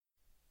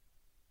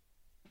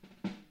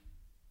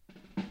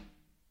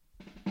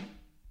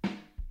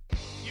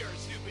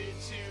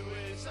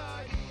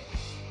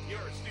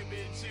You're a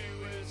stupid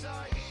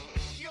suicide.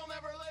 You'll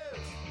never live.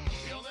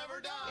 You'll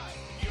never die.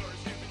 You're a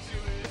stupid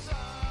suicide.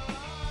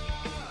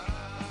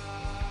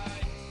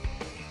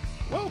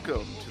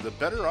 Welcome to the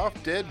Better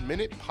Off Dead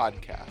Minute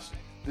Podcast,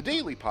 the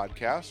daily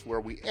podcast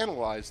where we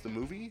analyze the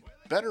movie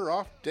Better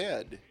Off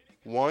Dead,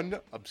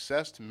 one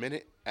obsessed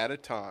minute at a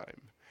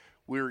time.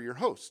 We're your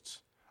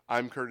hosts.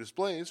 I'm Curtis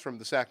Blaze from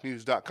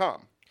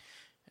thesacnews.com.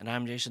 And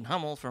I'm Jason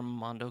Hummel from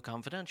Mondo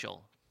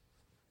Confidential.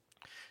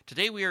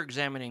 Today we are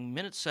examining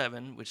Minute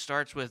 7, which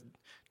starts with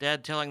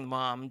Dad telling the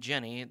mom,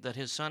 Jenny, that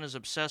his son is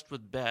obsessed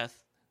with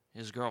Beth,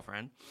 his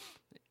girlfriend,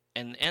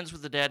 and ends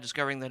with the dad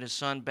discovering that his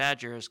son,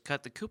 Badger, has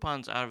cut the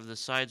coupons out of the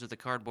sides of the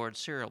cardboard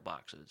cereal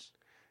boxes.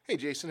 Hey,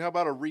 Jason, how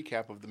about a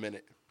recap of the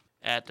minute?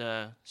 At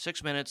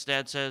 6 minutes,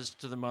 Dad says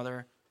to the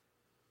mother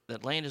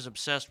that Lane is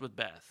obsessed with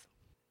Beth.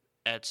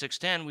 At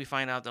 6:10, we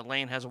find out that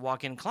Lane has a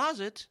walk-in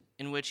closet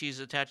in which he's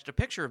attached a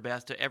picture of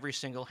Beth to every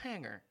single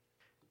hanger.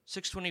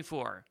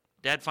 6:24,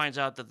 Dad finds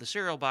out that the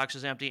cereal box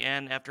is empty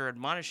and, after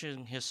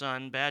admonishing his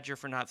son, Badger,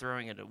 for not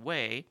throwing it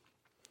away,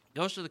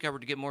 goes to the cupboard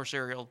to get more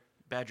cereal.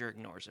 Badger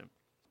ignores him.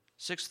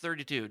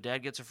 6:32, Dad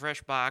gets a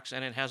fresh box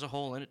and it has a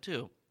hole in it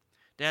too.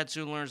 Dad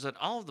soon learns that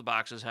all of the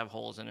boxes have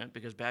holes in it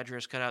because Badger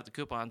has cut out the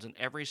coupons in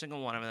every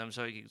single one of them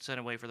so he can send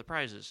away for the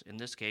prizes, in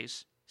this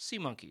case, sea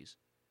monkeys.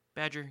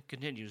 Badger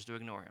continues to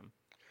ignore him.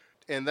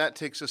 And that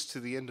takes us to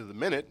the end of the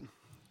minute.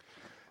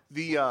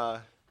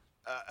 The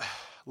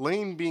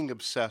Lane being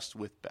obsessed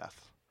with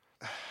Beth.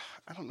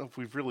 I don't know if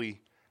we've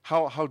really,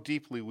 how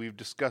deeply we've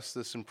discussed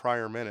this in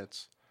prior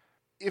minutes.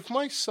 If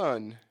my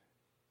son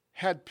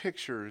had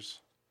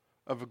pictures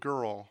of a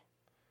girl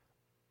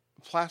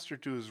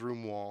plastered to his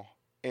room wall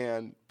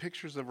and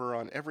pictures of her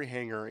on every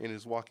hanger in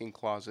his walk-in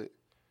closet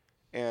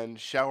and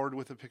showered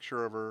with a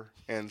picture of her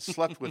and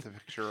slept with a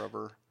picture of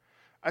her,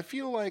 I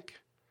feel like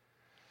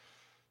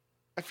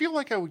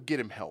I would get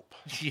him help.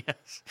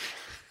 Yes.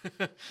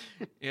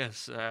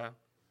 Yes.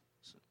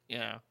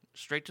 Yeah.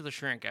 Straight to the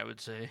shrink, I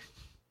would say.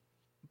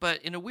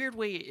 But in a weird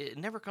way, it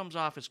never comes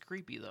off as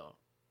creepy, though.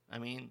 I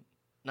mean,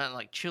 not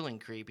like chilling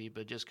creepy,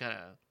 but just kind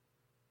of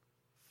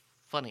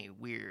funny,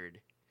 weird.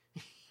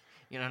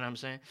 You know what I'm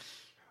saying?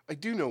 I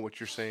do know what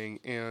you're saying,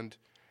 and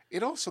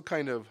it also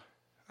kind of,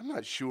 I'm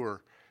not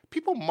sure,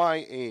 people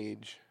my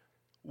age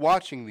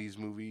watching these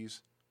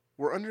movies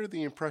were under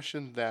the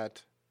impression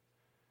that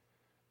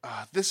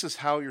this is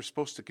how you're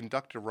supposed to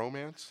conduct a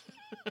romance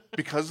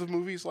because of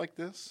movies like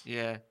this.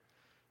 Yeah.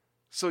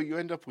 So you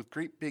end up with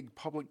great big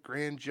public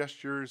grand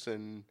gestures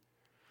and...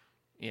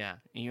 Yeah.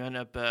 You end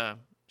up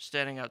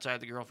standing outside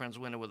the girlfriend's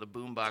window with a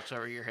boombox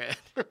over your head.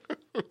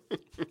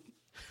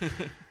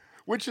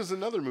 Which is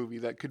another movie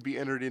that could be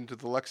entered into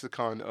the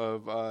lexicon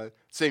of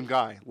same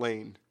guy,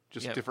 Lane,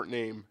 just Yep. different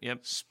name.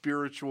 Yep.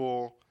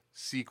 Spiritual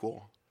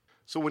sequel.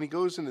 So when he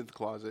goes into the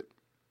closet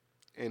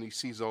and he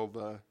sees all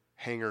the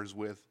hangers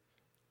with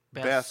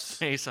Beth's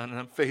face on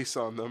them. face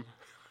on them.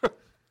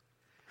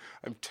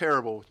 I'm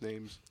terrible with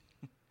names.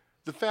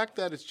 The fact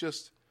that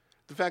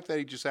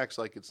he just acts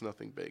like it's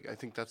nothing big. I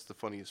think that's the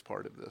funniest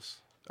part of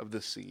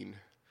this scene.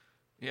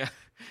 Yeah.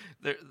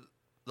 The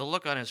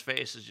look on his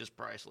face is just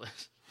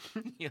priceless.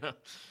 You know?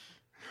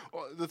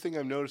 Well, the thing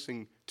I'm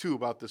noticing, too,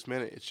 about this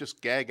minute, it's just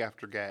gag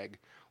after gag.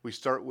 We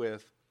start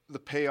with the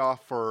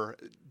payoff for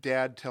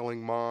Dad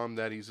telling Mom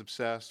that he's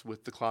obsessed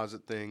with the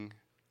closet thing.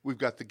 We've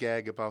got the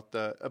gag about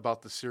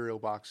the cereal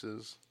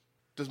boxes.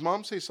 Does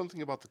Mom say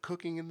something about the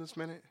cooking in this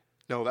minute?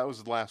 No, that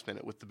was the last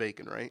minute with the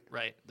bacon, right?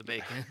 Right, the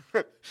bacon.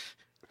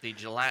 The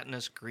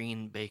gelatinous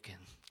green bacon.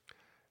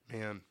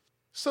 Man.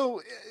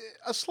 So,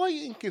 a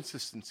slight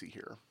inconsistency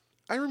here.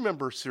 I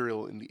remember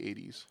cereal in the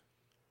 80s,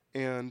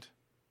 and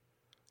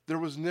there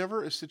was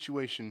never a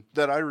situation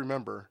that I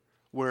remember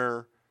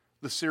where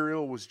the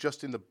cereal was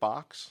just in the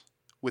box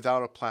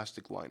without a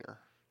plastic liner.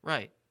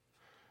 Right.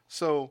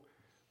 So,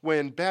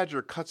 when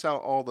Badger cuts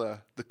out all the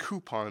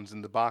coupons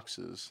in the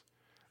boxes,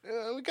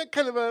 we got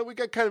kind of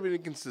an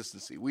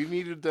inconsistency. We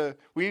needed to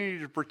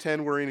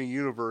pretend we're in a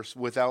universe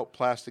without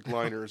plastic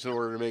liners in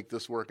order to make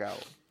this work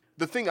out.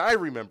 The thing I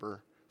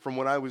remember from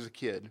when I was a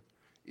kid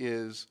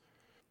is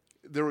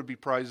there would be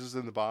prizes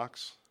in the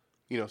box,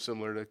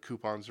 similar to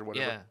coupons or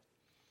whatever.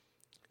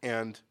 Yeah.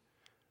 And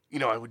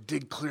I would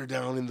dig clear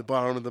down in the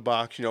bottom of the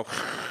box,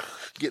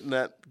 getting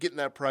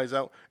that prize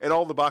out, and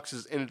all the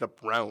boxes ended up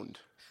round.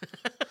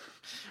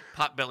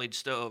 Pot-bellied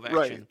stove action.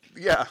 Right.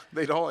 Yeah,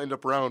 they'd all end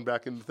up round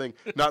back in the thing.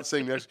 Not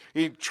saying that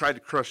he tried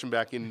to crush them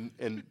back in,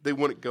 and they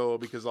wouldn't go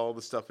because all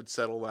the stuff had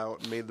settled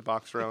out and made the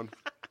box round.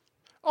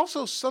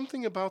 Also,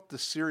 something about the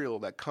cereal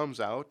that comes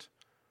out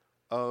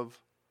of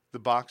the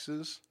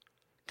boxes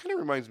kind of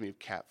reminds me of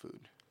cat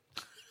food.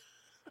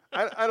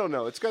 I don't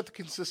know. It's got the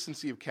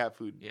consistency of cat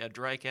food. Yeah,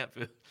 dry cat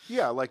food.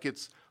 Yeah, like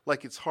it's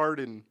hard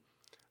and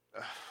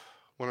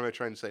what am I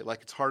trying to say?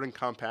 Like it's hard and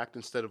compact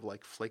instead of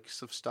like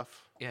flakes of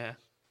stuff. Yeah,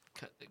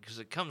 because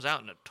it comes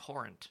out in a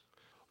torrent.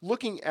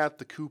 Looking at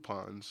the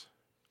coupons,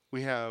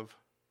 we have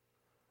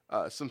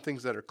some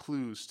things that are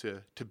clues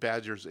to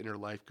Badger's inner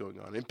life going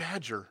on. And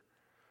Badger,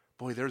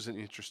 boy, there's an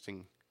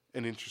interesting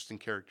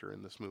character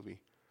in this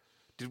movie.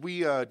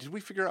 Did we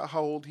figure out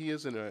how old he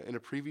is in a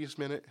previous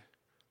minute?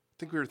 I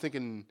think we were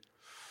thinking.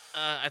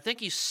 I think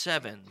he's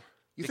 7.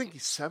 You think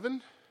he's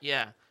 7?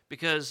 Yeah,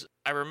 because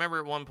I remember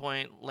at one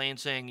point Lane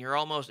saying, "You're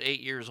almost 8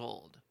 years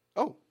old."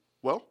 Oh,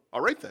 well,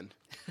 all right then.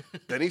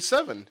 Then he's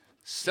 7.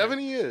 7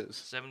 he is.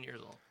 7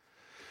 years old.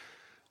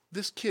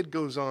 This kid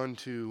goes on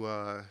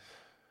to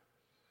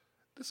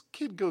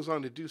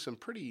do some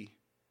pretty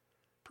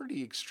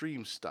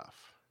extreme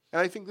stuff.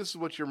 And I think this is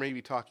what you're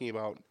maybe talking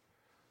about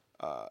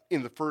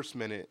in the first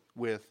minute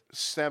with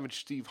Savage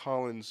Steve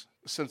Holland's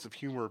sense of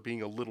humor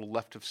being a little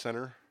left of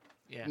center.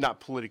 Yeah. Not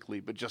politically,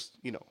 but just,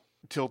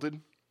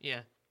 tilted.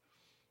 Yeah.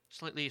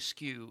 Slightly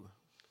askew.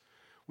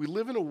 We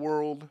live in a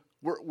world,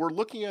 we're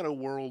looking at a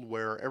world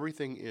where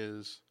everything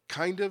is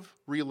kind of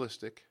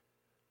realistic,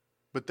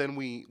 but then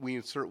we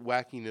insert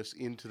wackiness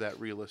into that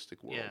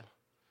realistic world. Yeah.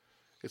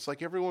 It's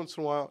like every once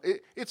in a while,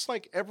 it's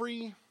like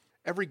every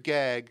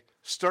gag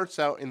starts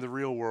out in the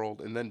real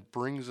world and then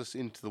brings us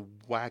into the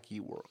wacky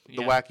world,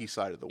 the wacky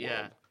side of the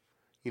world.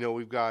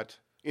 Yeah.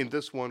 In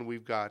this one,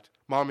 we've got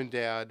mom and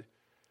dad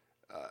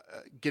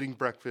getting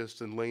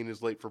breakfast, and Lane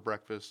is late for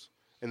breakfast.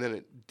 And then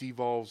it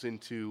devolves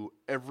into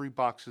every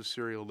box of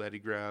cereal that he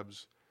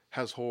grabs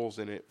has holes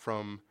in it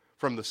from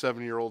the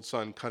 7-year-old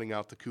son cutting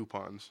out the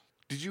coupons.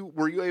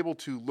 Were you able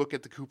to look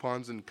at the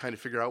coupons and kind of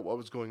figure out what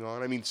was going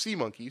on? I mean, sea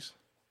monkeys.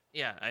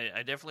 Yeah,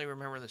 I definitely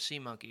remember the sea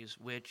monkeys,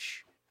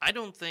 which I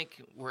don't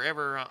think were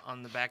ever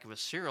on the back of a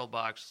cereal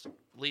box,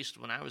 at least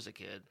when I was a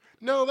kid.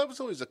 No, that was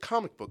always a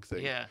comic book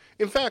thing. Yeah.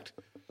 In fact,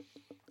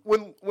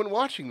 when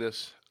watching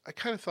this, I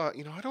kind of thought,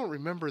 I don't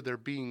remember there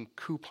being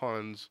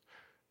coupons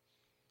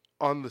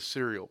on the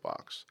cereal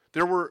box.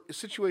 There were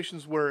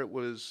situations where it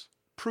was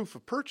proof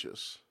of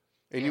purchase,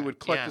 and you would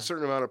collect a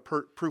certain amount of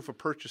proof of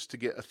purchase to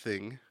get a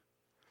thing.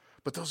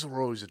 But those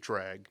were always a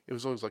drag. It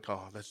was always like,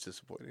 oh, that's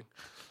disappointing.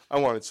 I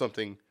wanted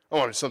something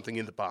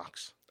in the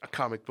box. A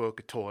comic book,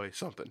 a toy,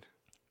 something.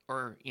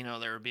 Or,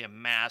 there would be a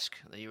mask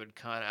that you would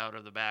cut out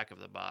of the back of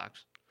the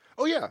box.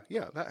 Oh, yeah,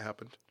 that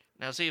happened.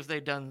 Now, see, if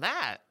they'd done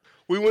that.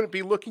 We wouldn't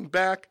be looking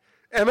back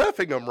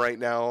MFing them right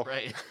now.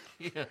 Right.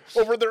 Yeah.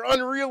 Over their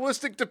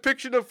unrealistic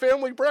depiction of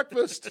family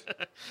breakfast.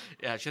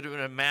 Yeah, it should have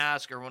been a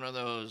mask or one of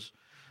those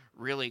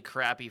really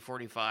crappy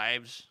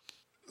 45s.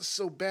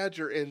 So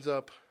Badger ends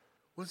up,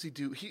 what does he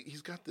do?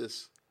 He's got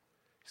this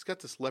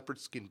leopard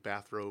skin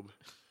bathrobe,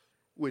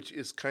 which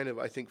is kind of,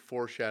 I think,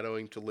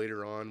 foreshadowing to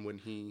later on when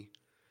he,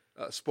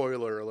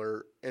 spoiler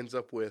alert, ends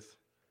up with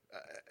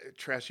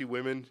trashy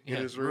women in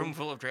his room. Room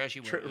full of trashy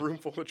women. Room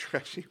full of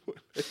trashy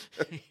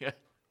women. Yeah.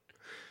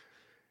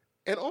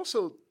 And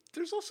also,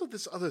 there's also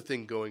this other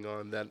thing going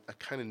on that I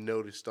kind of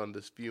noticed on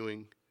this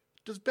viewing.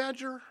 Does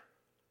Badger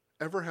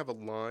ever have a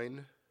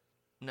line?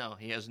 No,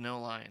 he has no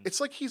line.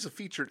 It's like he's a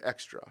featured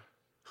extra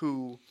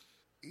who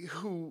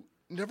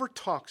never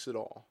talks at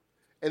all.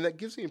 And that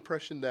gives the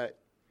impression that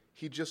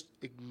he just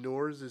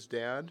ignores his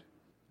dad.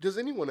 Does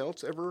anyone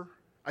else ever?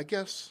 I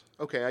guess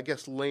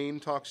Lane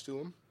talks to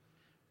him.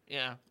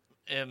 Yeah.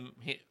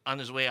 On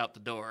his way out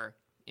the door,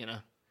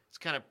 It's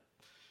kind of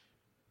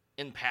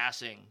in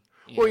passing.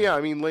 Well, yeah,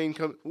 I mean,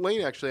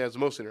 Lane actually has the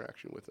most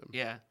interaction with him.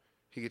 Yeah.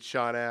 He gets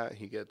shot at.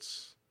 He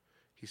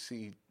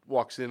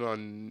walks in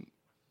on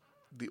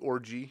the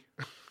orgy,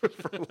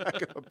 for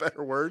lack of a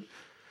better word.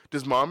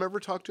 Does Mom ever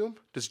talk to him?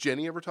 Does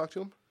Jenny ever talk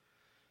to him?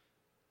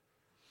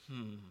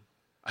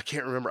 I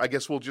can't remember. I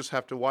guess we'll just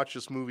have to watch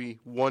this movie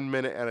 1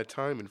 minute at a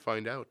time and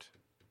find out.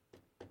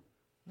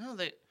 No,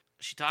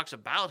 she talks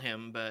about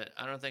him, but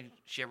I don't think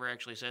she ever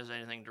actually says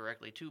anything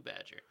directly to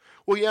Badger.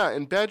 Well, yeah,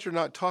 and Badger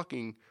not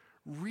talking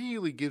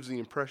really gives the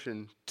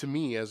impression to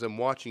me as I'm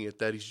watching it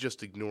that he's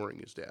just ignoring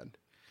his dad.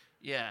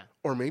 Yeah.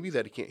 Or maybe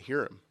that he can't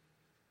hear him.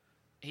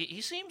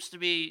 He seems to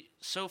be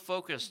so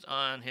focused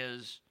on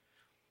his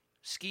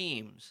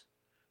schemes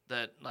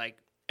that, like,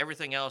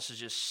 everything else is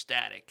just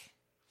static.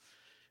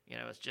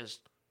 It's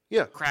just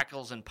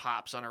crackles and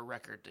pops on a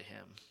record to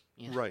him.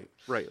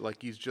 Right.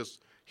 Like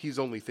he's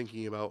only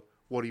thinking about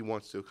what he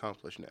wants to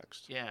accomplish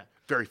next. Yeah.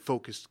 Very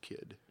focused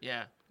kid.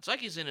 Yeah. It's like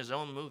he's in his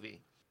own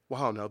movie.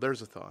 Wow, now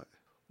there's a thought.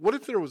 What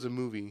if there was a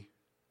movie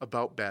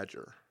about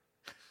Badger?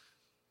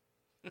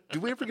 Do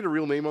we ever get a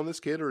real name on this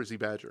kid, or is he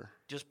Badger?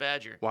 Just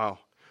Badger. Wow.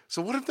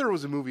 So what if there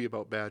was a movie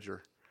about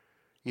Badger?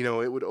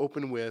 It would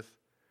open with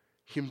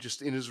him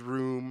just in his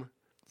room,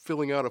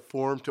 filling out a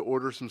form to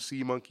order some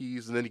sea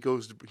monkeys, and then he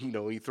goes to,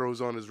 he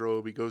throws on his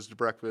robe, he goes to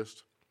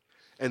breakfast,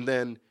 and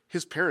then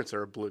his parents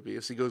are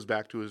oblivious. He goes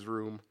back to his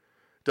room,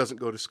 doesn't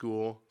go to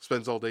school,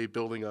 spends all day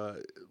building a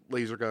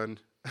laser gun,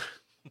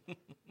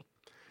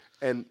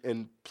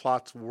 and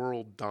plots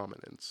world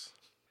dominance.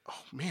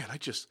 Oh, man,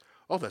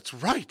 that's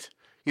right.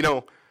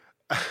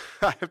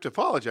 I have to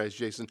apologize,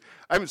 Jason.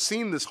 I haven't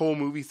seen this whole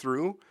movie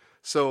through,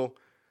 so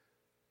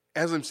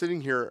as I'm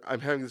sitting here, I'm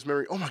having this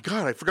memory, oh my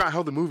God, I forgot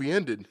how the movie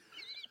ended.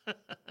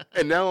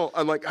 And now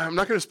I'm like, I'm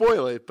not going to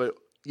spoil it, but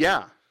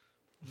yeah,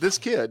 this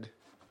kid,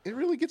 it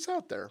really gets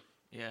out there.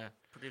 Yeah,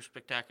 produced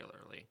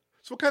spectacularly.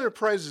 So what kind of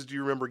prizes do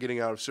you remember getting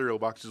out of cereal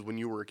boxes when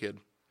you were a kid?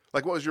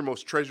 Like, what was your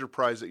most treasured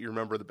prize that you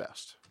remember the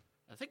best?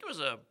 I think it was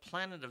a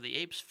Planet of the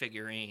Apes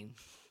figurine.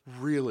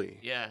 Really?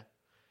 Yeah.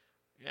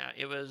 Yeah,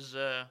 it was, Do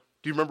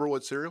you remember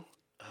what cereal?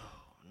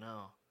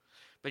 no.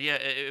 But yeah,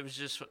 it was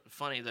just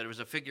funny that it was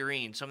a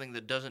figurine, something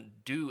that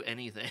doesn't do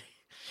anything.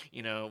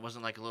 You know, it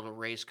wasn't like a little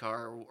race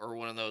car or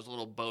one of those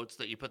little boats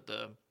that you put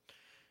the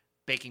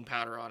baking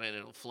powder on it and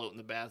it'll float in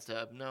the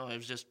bathtub. No, it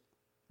was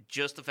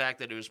just the fact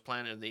that it was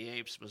Planet of the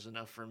Apes was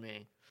enough for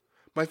me.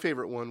 My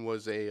favorite one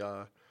was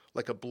a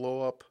like a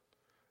blow up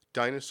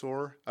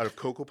dinosaur out of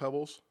Cocoa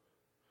Pebbles.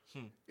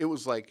 It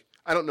was like,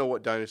 I don't know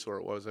what dinosaur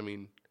it was. I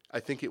mean, I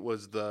think it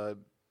was the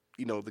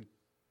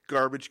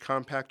garbage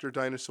compactor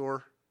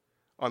dinosaur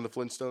on the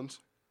Flintstones.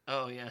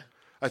 Oh yeah.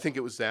 I think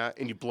it was that,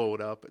 and you blow it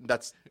up.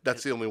 That's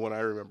the only one I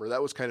remember.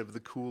 That was kind of the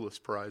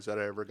coolest prize that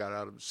I ever got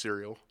out of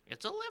cereal.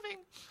 It's a living.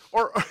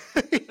 Or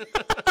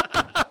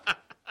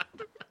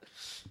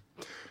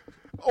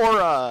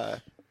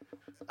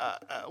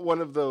one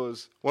of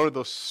those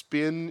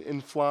spin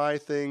and fly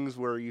things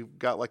where you've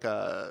got like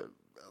a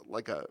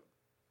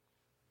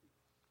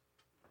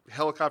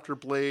helicopter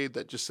blade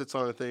that just sits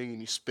on a thing and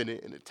you spin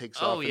it and it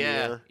takes off in the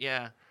air.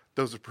 Yeah.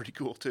 Those are pretty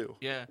cool too.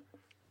 Yeah.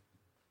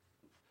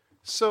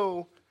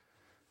 So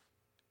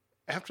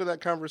after that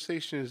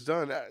conversation is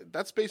done,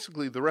 that's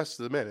basically the rest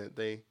of the minute.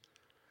 They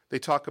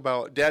talk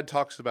about, Dad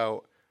talks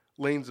about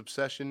Lane's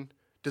obsession.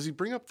 Does he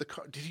bring up the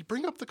car? Did he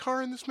bring up the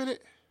car in this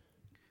minute?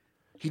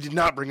 He did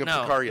not bring up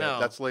the car yet. No.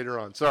 That's later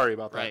on. Sorry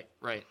about that.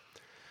 Right.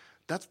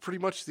 That's pretty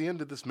much the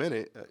end of this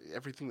minute.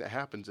 Everything that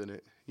happens in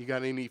it. You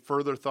got any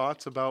further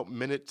thoughts about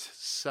minute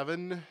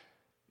 7?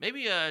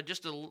 Maybe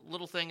just a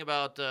little thing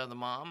about the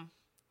mom.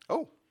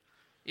 Oh,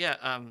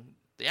 Yeah,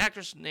 the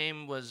actress'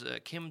 name was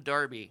Kim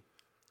Darby,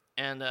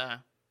 and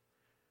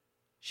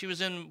she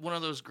was in one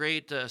of those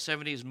great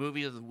 70s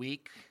movie of the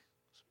week.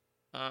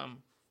 I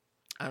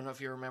don't know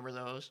if you remember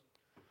those.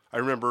 I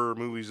remember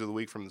movies of the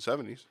week from the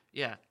 70s.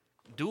 Yeah,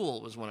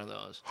 Duel was one of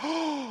those.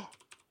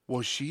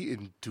 Was she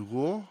in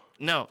Duel?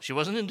 No, she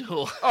wasn't in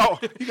Duel. Oh,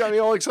 you got me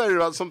all excited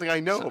about something I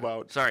know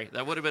about. Sorry,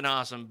 that would have been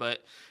awesome,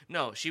 but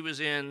no, she was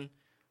in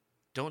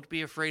Don't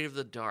Be Afraid of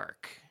the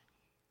Dark.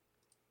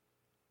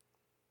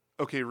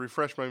 Okay,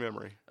 refresh my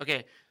memory.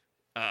 Okay,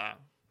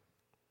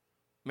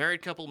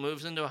 married couple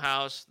moves into a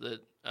house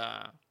that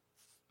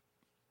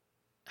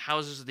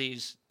houses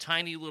these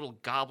tiny little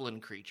goblin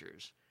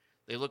creatures.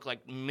 They look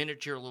like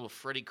miniature little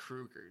Freddy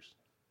Kruegers,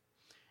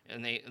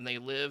 and they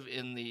live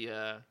in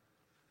the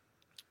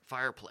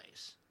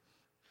fireplace.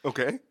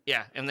 Okay.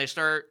 Yeah, and they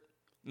start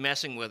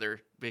messing with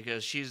her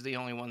because she's the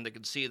only one that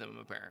can see them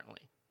apparently.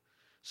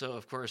 So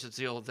of course it's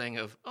the old thing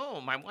of, oh,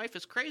 my wife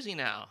is crazy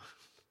now.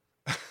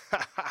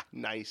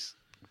 Nice.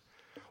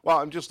 Well,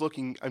 I'm just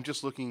looking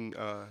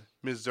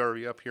Ms.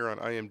 Darby up here on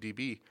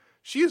IMDb.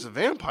 She is a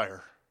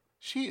vampire.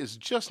 She is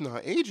just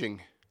not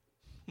aging.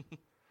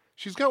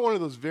 She's got one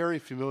of those very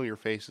familiar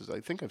faces.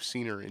 I think I've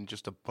seen her in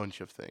just a bunch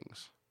of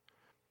things.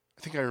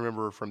 I think I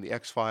remember her from the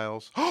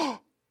X-Files.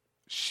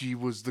 She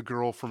was the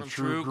girl from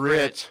True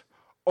Grit.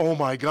 Oh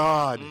my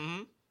God.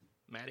 Mm-hmm.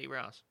 Maddie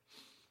Rouse.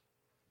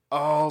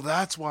 Oh,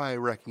 that's why I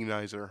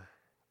recognize her.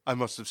 I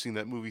must have seen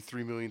that movie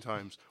 3 million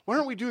times. Why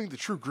aren't we doing the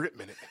True Grit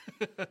minute?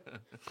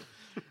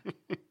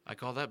 I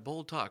call that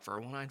bold talk for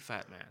a one-eyed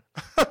fat man.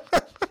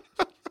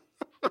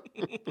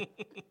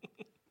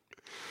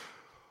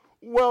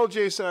 Well,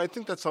 Jason, I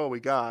think that's all we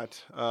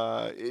got.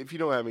 If you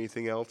don't have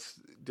anything else,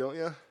 don't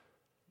you?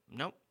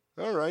 Nope.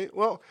 All right.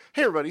 Well,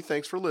 hey, everybody,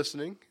 thanks for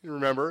listening. And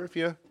remember, if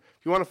you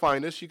want to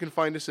find us, you can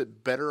find us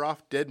at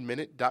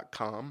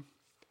betteroffdeadminute.com,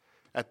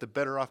 at the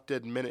Better Off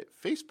Dead Minute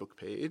Facebook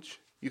page.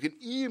 You can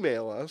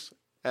email us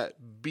at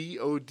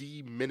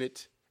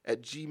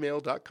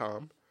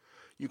bodminute@gmail.com.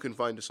 You can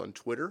find us on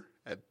Twitter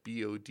at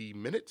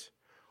bodminute,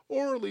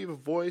 or leave a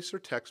voice or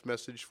text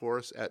message for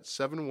us at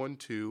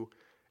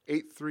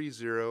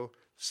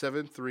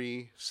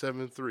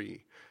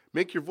 712-830-7373.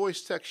 Make your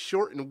voice text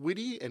short and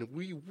witty, and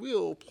we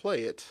will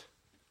play it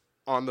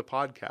on the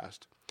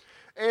podcast.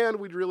 And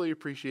we'd really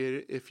appreciate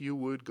it if you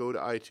would go to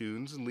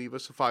iTunes and leave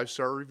us a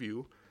 5-star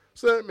review,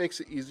 so that it makes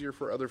it easier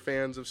for other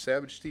fans of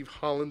Savage Steve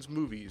Holland's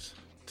movies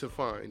to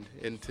find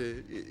and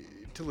to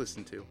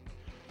listen to.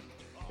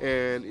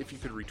 And if you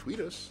could retweet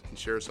us and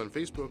share us on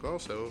Facebook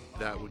also,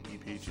 that would be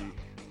PG.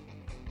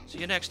 See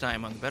you next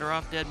time on the Better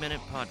Off Dead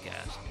Minute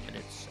podcast.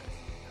 Minute 7.